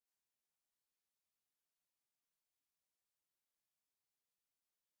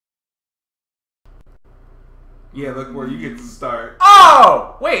Yeah, look where you get to start.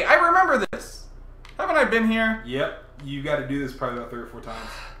 Oh! Wait, I remember this. Haven't I been here? Yep. You got to do this probably about 3 or 4 times.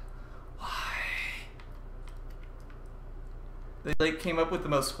 Why? They like came up with the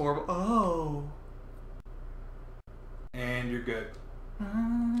most horrible. Oh. And you're good.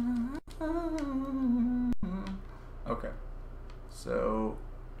 Okay. So,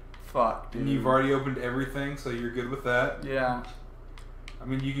 fuck, dude. And you've already opened everything, so you're good with that. Yeah. I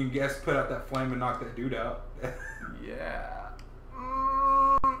mean, you can put out that flame and knock that dude out. Yeah.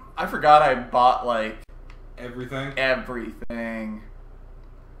 I forgot I bought, like, Everything? everything.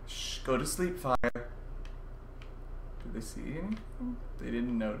 Shh, go to sleep, fire. Did they see anything? They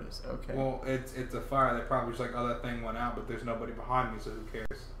didn't notice. Okay. Well, it's a fire. They probably just like, oh, that thing went out, but there's nobody behind me, so who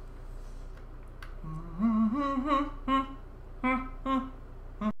cares?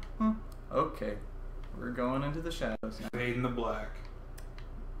 Okay. We're going into the shadows now. Fade in the black.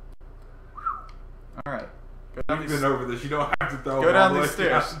 Alright. Go down You've these... been over this. You don't have to throw Go them down all the these way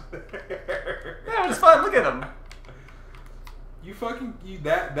down stairs. there. Yeah, it's fine. Look at them.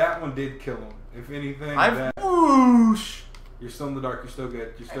 That one did kill him. If anything, Whoosh! you're still in the dark. You're still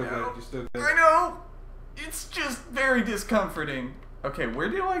good. You're still I know. good. You're still good. I know. It's just very discomforting. Okay, where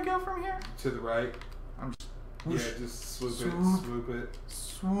do I go from here? To the right. I'm just Yeah, just swoop Swoop. it. Swoop it.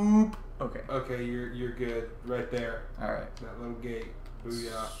 swoop. Okay. Okay, you're good. Right there. All right. That little gate.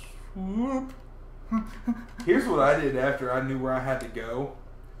 Booyah. Swoop. Here's what I did after I knew where I had to go.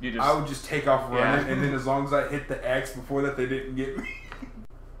 You just. I would just take off running, Yeah. and then as long as I hit the X before that, they didn't get me.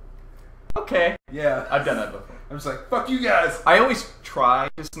 Okay. Yeah. I've done that before. I'm just like, fuck you guys. I always try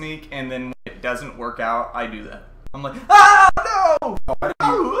to sneak, and then when it doesn't work out, I do that. I'm like, ah, no!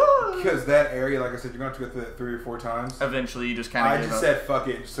 Because that area, like I said, you're going to have to go through that 3 or 4 times. Eventually, you just kind of. I just said fuck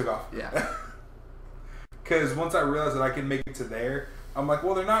it and just took off. Yeah. Because once I realized that I can make it to there, I'm like,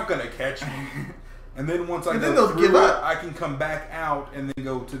 well, they're not going to catch me. And then once I And go then they'll through give it, up. I can come back out and then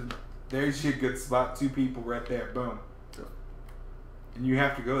go to. There's your good spot. 2 people right there. Boom. And you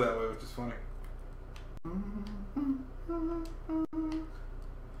have to go that way, which is funny.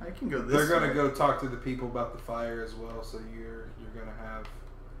 I can go this They're going to way. go talk to the people about the fire as well, so you're going to have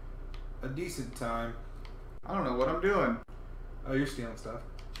a decent time. I don't know what I'm doing. Oh, you're stealing stuff.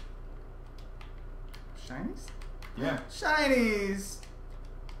 Shinies? Yeah. Shinies!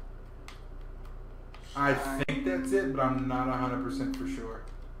 I think that's it, but I'm not 100% for sure.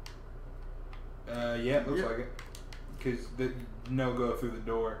 Yeah, it looks Yep. like it. Because the no go through the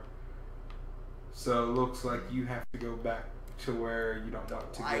door. So it looks like you have to go back to where you don't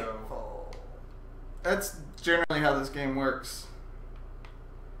want to go. That's generally how this game works.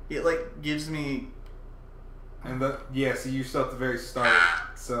 It like gives me And yeah, so you're still at the very start.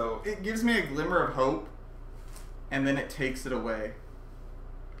 So it gives me a glimmer of hope, and then it takes it away.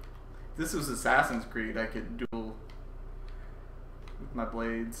 If this was Assassin's Creed, I could duel with my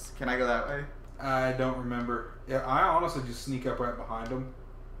blades. Can I go that way? I don't remember. Yeah, I honestly just sneak up right behind them.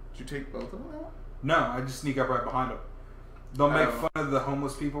 Did you take both of them out? No, I just sneak up right behind them. They'll make Oh. fun of the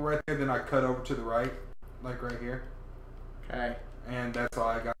homeless people right there, then I cut over to the right, like right here. Okay. And that's all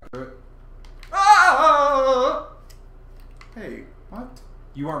I got through it. Ah! Hey, what?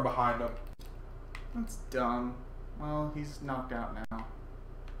 You weren't behind them. That's dumb. Well, he's knocked out now.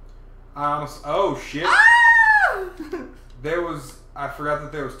 Oh shit! Ah! I forgot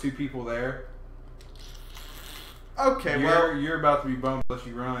that there was 2 people there. Okay, well, You're about to be boned unless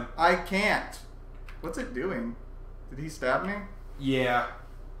you run. I can't. What's it doing? Did he stab me? Yeah,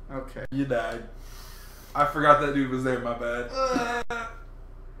 Okay. you died. I forgot that dude was there. My bad.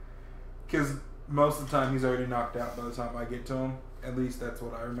 Because most of the time he's already knocked out by the time I get to him. At least that's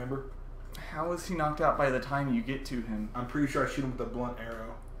what I remember. How is he knocked out by the time you get to him? I'm pretty sure I shoot him with a blunt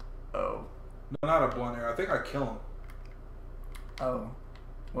arrow. Oh. No, not a blunt arrow. I think I kill him. Oh.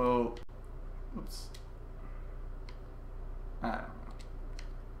 Well, oops. I don't know.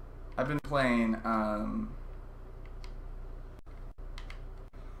 I've been playing,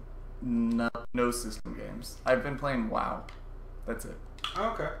 no system games. I've been playing WoW. That's it.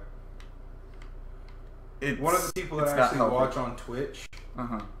 Okay. It's, One of the people that it's I not actually healthy. watch on Twitch,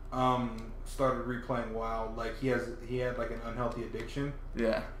 Uh-huh. started replaying WoW. Like he had like an unhealthy addiction,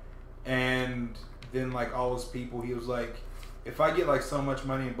 Yeah. and then like all his people, he was like, if I get like so much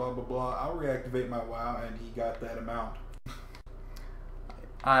money and blah blah blah, I'll reactivate my WoW, and he got that amount.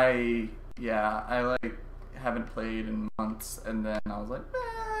 I like haven't played in months, and then I was like,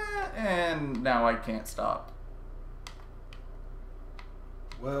 and now I can't stop.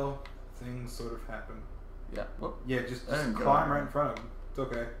 Well, things sort of happen. Yeah. Whoop. Yeah, just I didn't go climb there. right in front of him. It's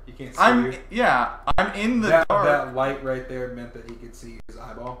okay. You can't see you. I'm in the That dark. light right there meant that he could see his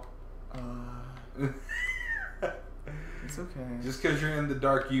eyeball. It's okay. Just because you're in the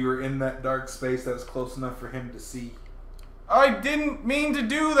dark, you were in that dark space that's close enough for him to see. I didn't mean to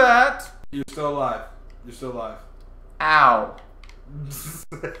do that. You're still alive. You're still alive. Ow.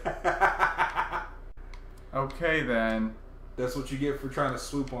 Okay then. That's what you get for trying to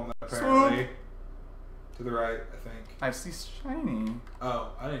swoop on that, apparently. Swoop. To the right, I think. I see shiny.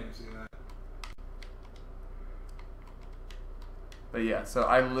 Oh, I didn't even see that. But yeah, so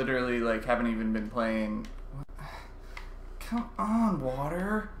I literally like haven't even been playing. What? Come on,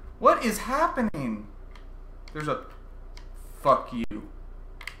 water. What is happening? There's a fuck you.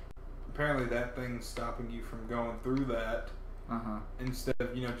 Apparently that thing's stopping you from going through that. Instead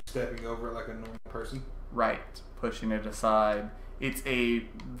of, you know, just stepping over it like a normal person. Right. Pushing it aside. It's a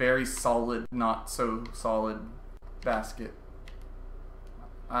very solid, not so solid basket.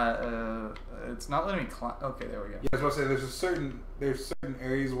 It's not letting me climb. Okay, there we go. Yeah, I was about to say there's certain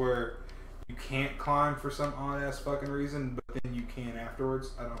areas where you can't climb for some odd ass fucking reason, but then you can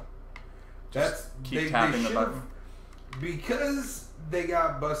afterwards. I don't. That's keep tapping the button. Because they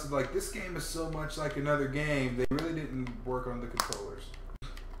got busted. Like, this game is so much like another game. They really didn't work on the controllers.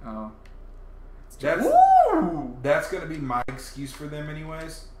 Oh. That's gonna be my excuse for them,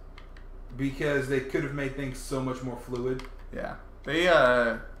 anyways. Because they could have made things so much more fluid. Yeah. They,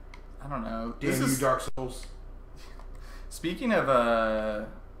 I don't know. Damn you, Dark Souls. Speaking of,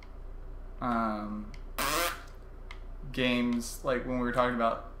 games, like when we were talking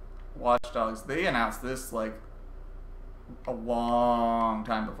about Watch Dogs, they announced this, like, a long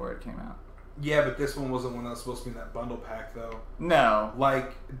time before it came out. Yeah, but this one wasn't one that was supposed to be in that bundle pack, though. No.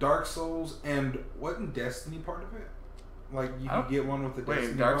 Like, Dark Souls, and wasn't Destiny part of it? Like, you could get one with the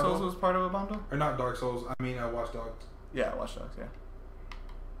Destiny Dark bundle? Souls was part of a bundle? Or not Dark Souls, I mean Watch Dogs. Yeah, Watch Dogs, yeah.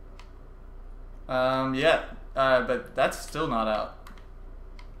 But that's still not out.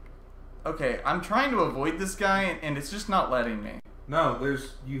 Okay, I'm trying to avoid this guy, and it's just not letting me. No,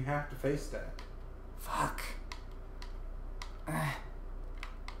 you have to face that. Fuck.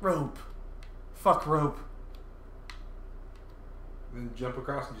 Rope. Fuck rope. Then jump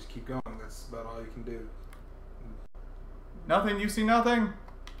across and just keep going. That's about all you can do. Nothing? You see nothing?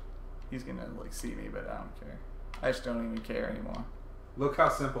 He's gonna, like, see me, but I don't care. I just don't even care anymore. Look how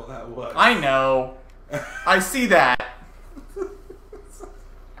simple that was. I know. I see that.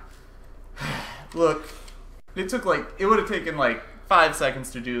 Look, it would have taken like 5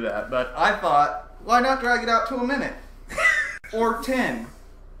 seconds to do that, but I thought, why not drag it out to a minute? Or 10.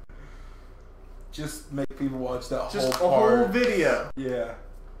 Just make people watch that just whole part. A whole video. Yeah.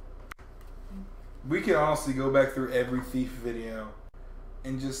 We could honestly go back through every Thief video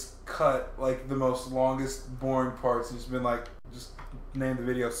and just cut like the most longest, boring parts and just been like, just name the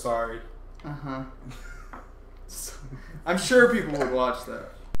video sorry. I'm sure people would watch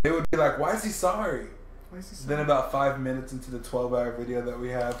that. They would be like, why is he sorry? Why is he sorry? Then about 5 minutes into the 12-hour video that we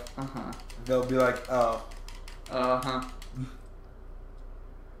have, they'll be like, oh.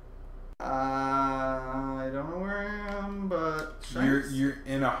 I don't know where I am, but you're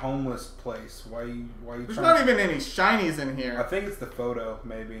in a homeless place. Why you There's not even any shinies in here. I think it's the photo,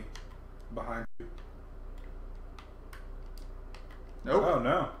 maybe, behind you. Nope. Oh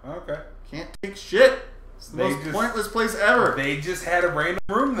no. Okay. Can't take shit. It's the most pointless place ever. They just had a random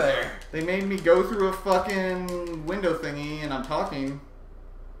room there. They made me go through a fucking window thingy, and I'm talking,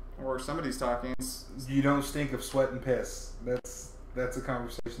 or somebody's talking. You don't stink of sweat and piss. That's a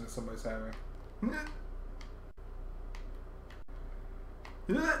conversation that somebody's having.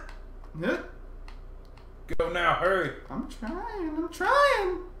 Go now, hurry. I'm trying.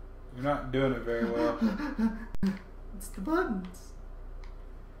 You're not doing it very well. It's the buttons.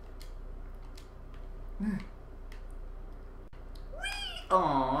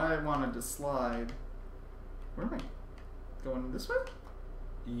 Oh, I wanted to slide. Where am I? Going this way?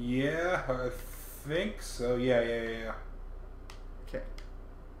 Yeah, I think so. Yeah. Okay.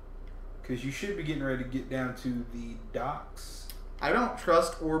 Because you should be getting ready to get down to the docks. I don't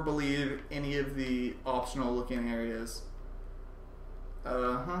trust or believe any of the optional looking areas.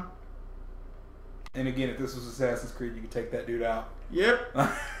 And again, if this was Assassin's Creed, you could take that dude out. Yep.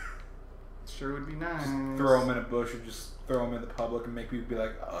 Sure would be nice. Just throw him in a bush or just throw him in the public and make people be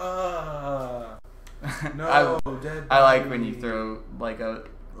like, ah. No, dead body. I like when you throw like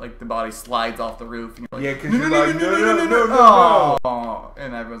the body slides off the roof and you're like, yeah, because you're like, no.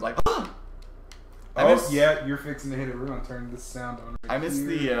 And everyone's like, yeah, you're fixing to hit it. We're gonna turn this sound on. I miss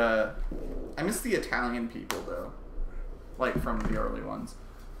the Italian people though, like from the early ones.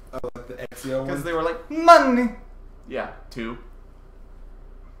 Oh, like the Ezio one? Because they were like, money. Yeah, 2.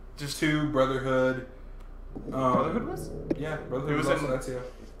 Just 2, Brotherhood. Brotherhood was? Yeah, Brotherhood was also Ezio.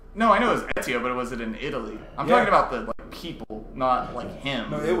 No, I know it was Ezio, but was it in Italy? I'm talking about the people, not like him.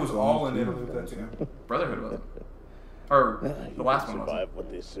 No, it was all in Italy with that team. Brotherhood wasn't. Or the last one wasn't. Survive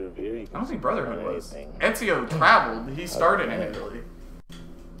what they serve here. You I can don't think Brotherhood was. anything. Ezio traveled. He started in Italy.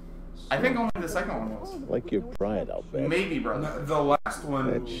 I think only the second one was. Like your pride, I'll bet. Maybe No, Brotherhood. the last one.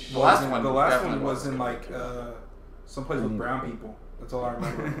 The last one The last definitely one was was. in like someplace with brown people. That's all I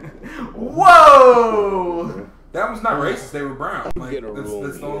remember. Whoa! That was not racist. They were brown. Like Get a that's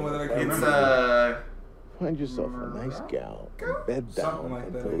room the only way that I can It's remember. Find yourself a nice gal. And bed Something down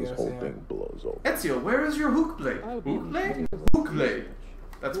like that, until I this guess, whole yeah. thing blows over. Ezio, where is your hook blade? Hook blade? Hook blade.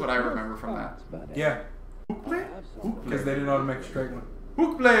 That's what I remember from that. Yeah, Hook blade? Hook because they didn't know how to make a straight one.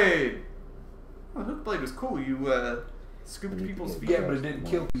 Hook blade. Oh, hook blade was cool. You scooped people's feet. Yeah, but it didn't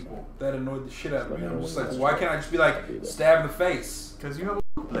kill people. That annoyed the shit out of me. I'm just like, why can't I just be like stab in the face? Because you have a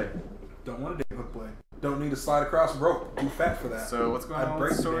hook blade. Don't want a damn hook blade. Don't need to slide across a rope. Too fat for that. So what's going I'd on break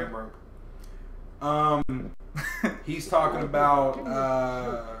with the the story? damn rope. He's talking about,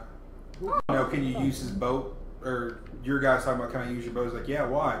 can you use his boat? Or your guy's talking about, can I use your boat? He's like, yeah,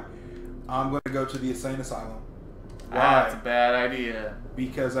 why? I'm going to go to the insane asylum. That's a Why? bad idea.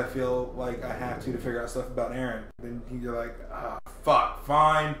 Because I feel like I have to figure out stuff about Aaron. Then you're like, fuck,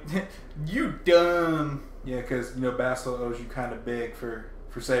 fine. You dumb. Yeah, because, Basil owes you kind of big for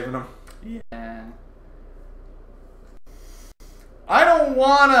saving him. Yeah. I don't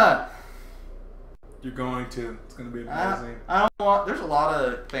wanna. You're going to. It's going to be amazing. I don't want. There's a lot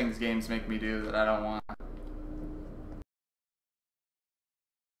of things games make me do that I don't want.